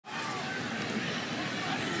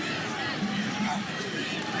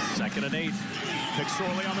2nd and 8.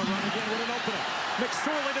 McSorley on the run again with an opening.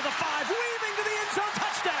 McSorley to the 5, weaving to the end zone,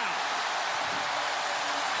 touchdown.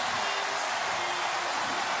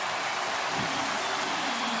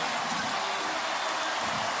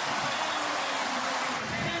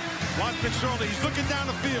 Watch McSorley, he's looking down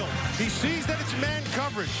the field. He sees that it's man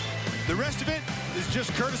coverage. The rest of it is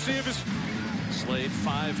just courtesy of his... Slade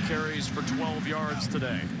 5 carries for 12 yards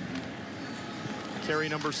today. Carry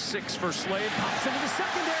number 6 for Slade. Pops into the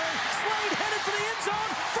secondary. Slade headed for the end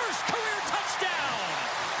zone. First career touchdown.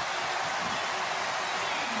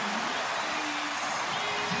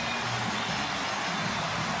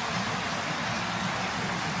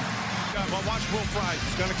 Well, watch Will Fry.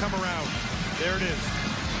 He's going to come around. There it is.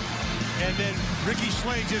 And then Ricky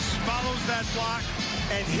Slade just follows that block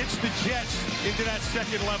and hits the Jets into that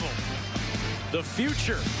second level. The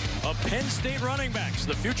future of Penn State running backs.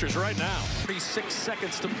 The future's right now. 36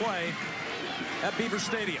 seconds to play at Beaver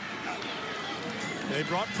Stadium. They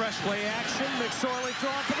brought pressure. Play action. McSorley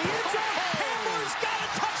throwing for the end zone. Handler's got a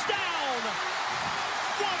touchdown.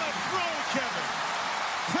 What a throw, Kevin.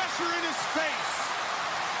 Pressure in his face.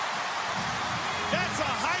 That's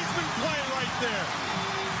a Heisman play right there.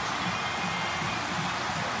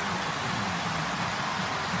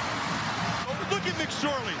 Look at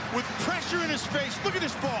McSorley with pressure in his face. Look at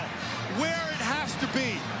this ball, where it has to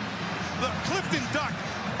be. The Clifton Duck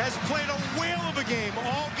has played a whale of a game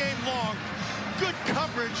all game long. Good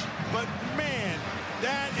coverage, but man,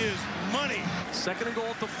 that is money. 2nd and goal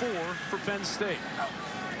at the 4 for Penn State.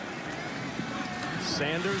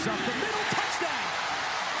 Sanders up the middle, touchdown.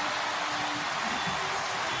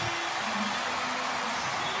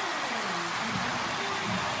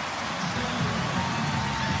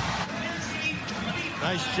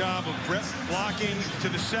 Nice job of Brett blocking to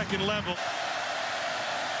the second level.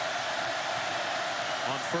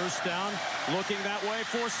 On 1st down, looking that way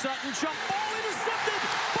for Sutton. Jump ball intercepted.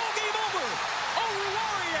 Ball game over.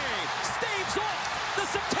 Oruwariye staves off the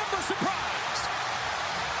September surprise.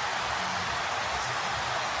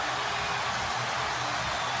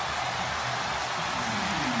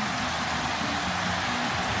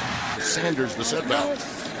 Sanders, the setback.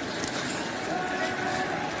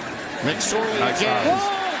 McSorley again.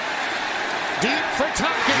 Deep for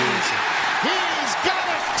Tompkins. He's got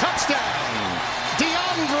it. Touchdown.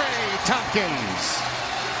 DeAndre Tompkins.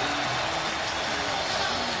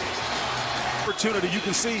 Opportunity. You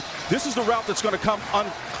can see this is the route that's going to come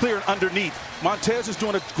unclear underneath. Montez is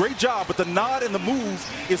doing a great job, but the nod and the move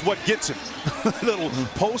is what gets him. Little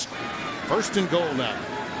post. 1st and goal now.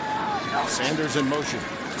 Sanders in motion.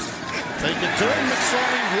 Take it to him.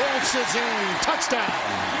 McSorley waltzes in. Touchdown.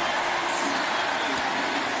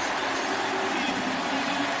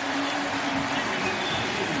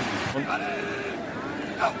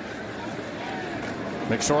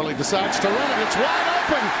 McSorley decides to run it. It's wide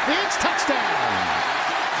open. It's touchdown.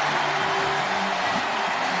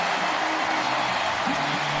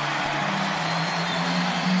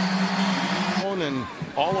 And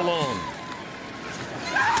all alone.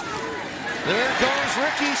 There goes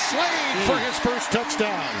Ricky Slade for his first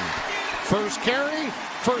touchdown. First carry,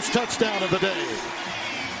 first touchdown of the day.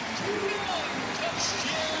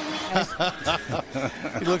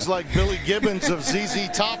 He looks like Billy Gibbons of ZZ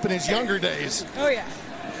Top in his younger days. Oh, yeah.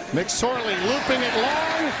 McSorley looping it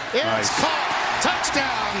long. It's caught.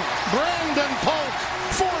 Touchdown. Brandon Polk,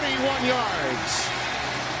 41 yards.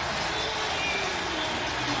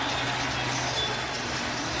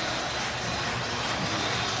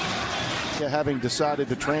 Having decided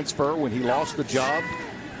to transfer when he lost the job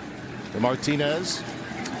to Martinez,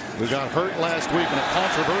 who got hurt last week in a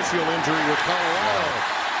controversial injury with Colorado.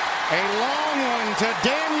 A long one to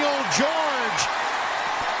Daniel George.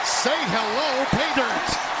 Say hello, pay dirt.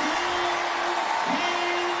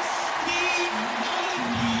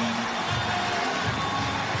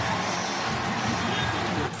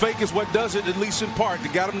 Fake is what does it, at least in part. They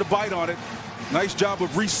got him to bite on it. Nice job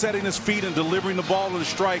of resetting his feet and delivering the ball to the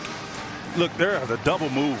strike. Look there, the double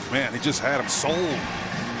move, man. He just had him sold.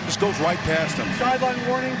 Just goes right past him. Sideline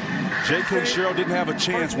warning. J.K. Sherrill didn't have a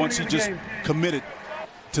chance once he just committed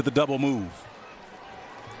to the double move.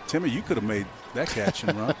 Timmy, you could have made that catch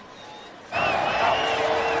and run.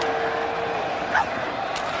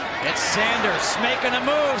 It's Sanders making a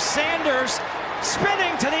move. Sanders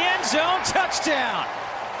spinning to the end zone. Touchdown.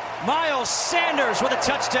 Miles Sanders with a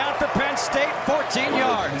touchdown for Penn State, 14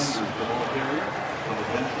 yards.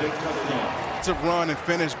 It's a run and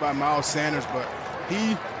finish by Miles Sanders, but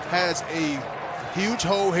he has a huge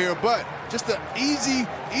hole here. But just an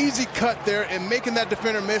easy cut there and making that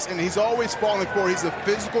defender miss, and he's always falling for it. He's a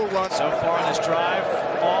physical run. So far in this drive,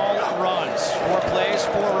 all runs. 4 plays,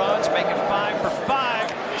 4 runs, making 5 for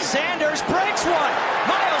 5. Sanders breaks one.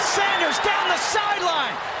 Miles Sanders down the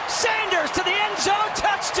sideline. Sanders to the end zone,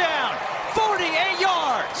 touchdown. 48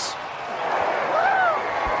 yards.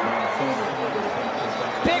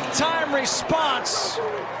 Big time response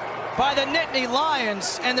by the Nittany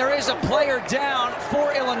Lions, and there is a player down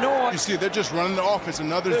for Illinois. You see, they're just running the offense.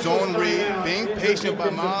 Another zone read, being patient by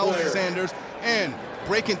Miles Sanders, and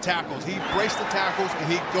breaking tackles. He breaks the tackles,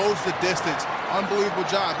 and he goes the distance. Unbelievable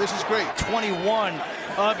job. This is great. 21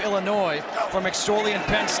 of Illinois for McSorley and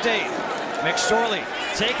Penn State. McSorley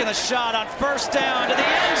taking a shot on first down to the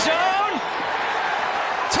end zone.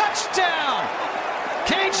 Touchdown!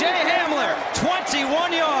 KJ Hamler,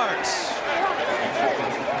 21 yards.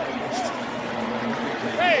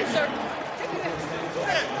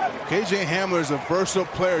 KJ Hamler is a versatile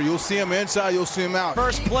player. You'll see him inside, you'll see him out.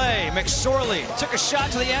 First play, McSorley took a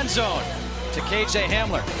shot to the end zone to KJ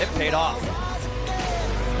Hamler. It paid off.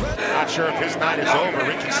 Not sure if his night is over.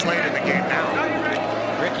 Ricky Slade in the game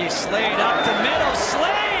now. Ricky Slade up the middle.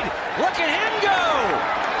 Slade, look at him go.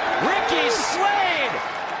 Ricky Slade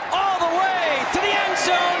all the way to the end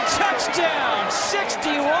zone. Touchdown,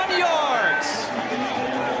 61 yards.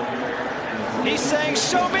 He's saying,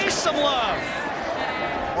 show me some love.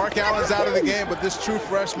 Mark Allen's out of the game, but this true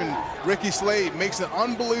freshman, Ricky Slade, makes an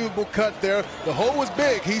unbelievable cut there. The hole was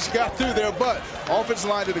big. He's got through there, but offensive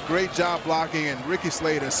line did a great job blocking, and Ricky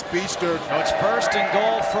Slade, a speedster. So it's first and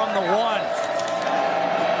goal from the 1.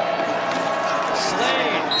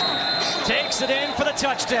 Slade takes it in for the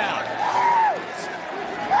touchdown.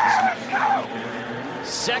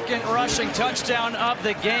 Second rushing touchdown of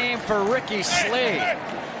the game for Ricky Slade.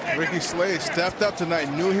 Ricky Slade stepped up tonight,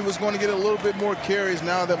 knew he was going to get a little bit more carries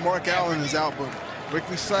now that Mark Allen is out, but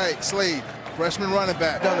Ricky Slade, freshman running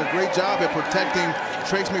back, done a great job at protecting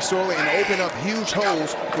Trace McSorley and opening up huge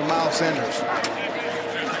holes for Miles Sanders. The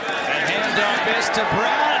handoff is to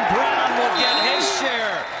Brown, and Brown will get his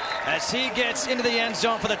share as he gets into the end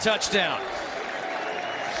zone for the touchdown.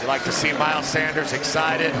 You like to see Miles Sanders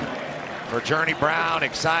excited for Journey Brown,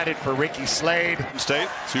 excited for Ricky Slade. State,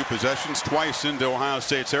 2 possessions, twice into Ohio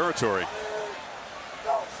State territory.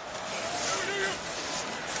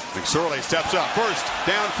 McSorley steps up, first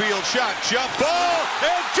downfield shot, jump ball,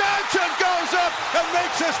 and Johnson goes up and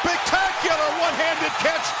makes a spectacular one-handed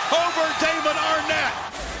catch over Damon Arnett.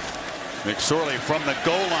 McSorley from the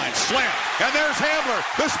goal line, slant, and there's Hamler,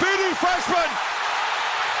 the speedy freshman.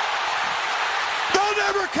 They'll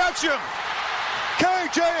never catch him.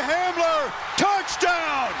 KJ Hamler,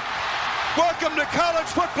 touchdown! Welcome to college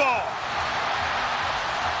football.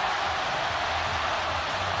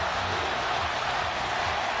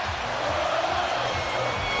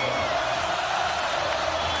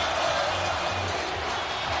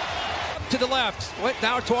 To the left,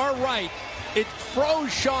 now to our right. It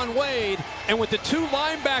froze Shaun Wade, and with the 2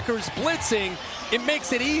 linebackers blitzing, it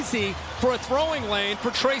makes it easy for a throwing lane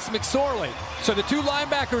for Trace McSorley. So the 2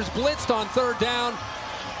 linebackers blitzed on 3rd down.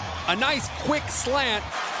 A nice quick slant.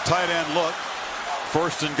 Tight end look,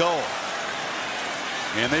 first and goal.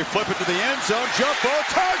 And they flip it to the end zone, jump ball,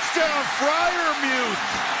 touchdown, Freiermuth.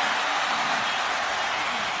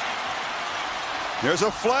 There's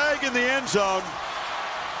a flag in the end zone.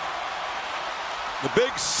 The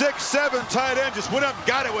big 6'7" tight end just went up and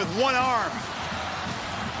got it with 1 arm.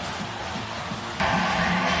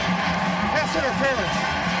 Pass interference.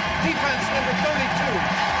 Defense number 32.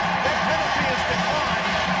 That penalty is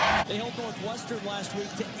declined. They held Northwestern last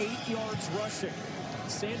week to 8 yards rushing.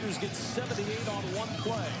 Sanders gets 78 on 1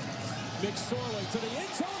 play. McSorley to the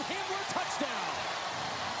end zone. Hamler touchdown.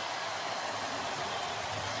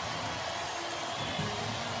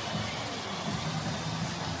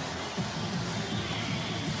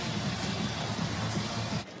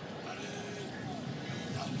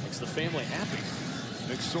 Makes the family happy.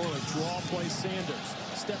 McSorley draw play Sanders.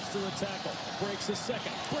 Steps through a tackle. Breaks a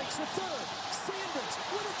second. Breaks a third. Sanders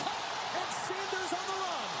with a cut. And Sanders on the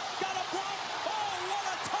run. Got a block. Oh, what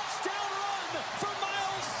a touchdown run for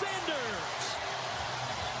Miles Sanders.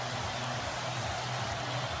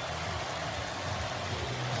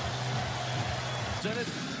 Presented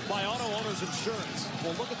by Auto Owners Insurance.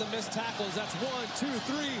 Well, look at the missed tackles. That's 1, 2,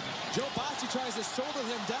 3. Joe Bacci tries to shoulder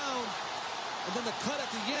him down. And then the cut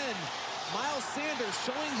at the end. Miles Sanders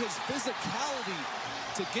showing his physicality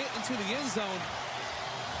to get into the end zone.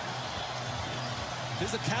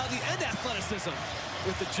 Physicality and athleticism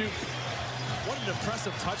with the juke. What an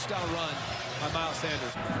impressive touchdown run by Miles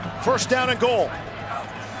Sanders. First down and goal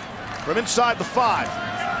from inside the 5.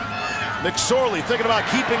 McSorley thinking about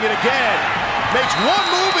keeping it again. Makes one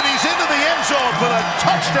move and he's into the end zone for the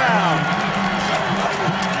touchdown.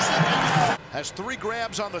 Has 3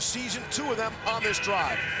 grabs on the season, 2 of them on this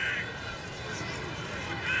drive.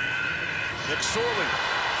 McSorley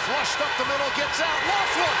flushed up the middle, gets out.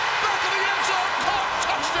 Laughlin back of the end zone, caught,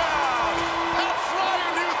 touchdown. Pat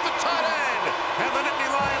Fryermuth, the tight end, and the Nittany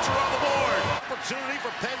Lions are on the board. Opportunity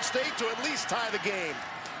for Penn State to at least tie the game.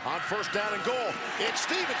 On first down and goal, it's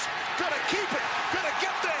Stevens, gonna keep it, gonna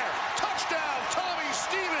get there. Touchdown, Tommy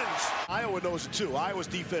Stevens. Iowa knows it too. Iowa's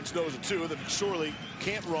defense knows it too. That McSorley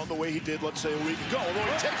can't run the way he did, let's say, a week ago. Although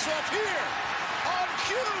he takes off here. On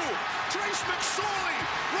cue, Trace McSorley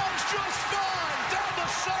runs just fine down the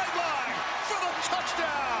sideline for the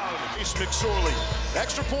touchdown. Trace McSorley,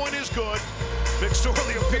 extra point is good.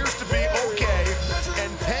 McSorley appears to be okay, and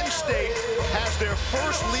Penn State has their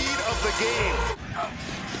first lead of the game.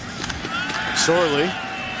 McSorley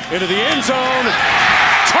into the end zone.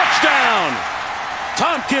 Touchdown!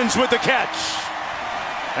 Tompkins with the catch.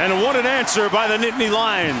 And what an answer by the Nittany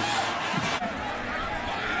Lions.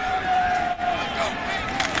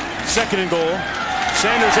 Second and goal.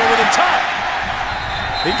 Sanders over the top.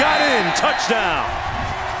 He got in. Touchdown.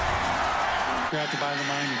 Grabbed by the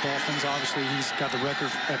Miami Dolphins. Obviously, he's got the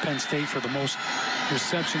record at Penn State for the most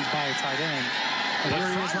receptions by a tight end. But here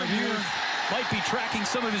he is right here. Might be tracking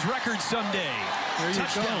some of his records someday.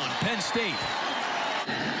 Touchdown, Penn State.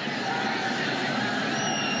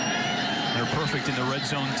 They're perfect in the red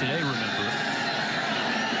zone today, remember.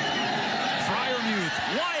 Fryermuth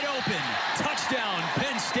wide open. Touchdown,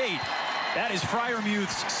 Penn State. That is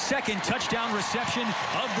Fryermuth's second touchdown reception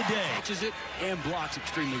of the day. Catches it and blocks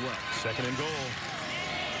extremely well. Second and goal.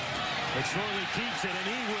 McSorley keeps it, and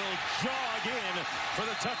he will jog in for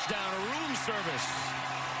the touchdown. A room service.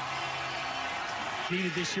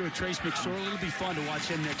 Needed this year with Trace McSorley. It'll be fun to watch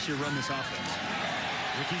him next year run this offense.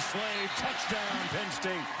 Ricky Slade, touchdown, Penn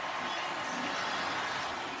State.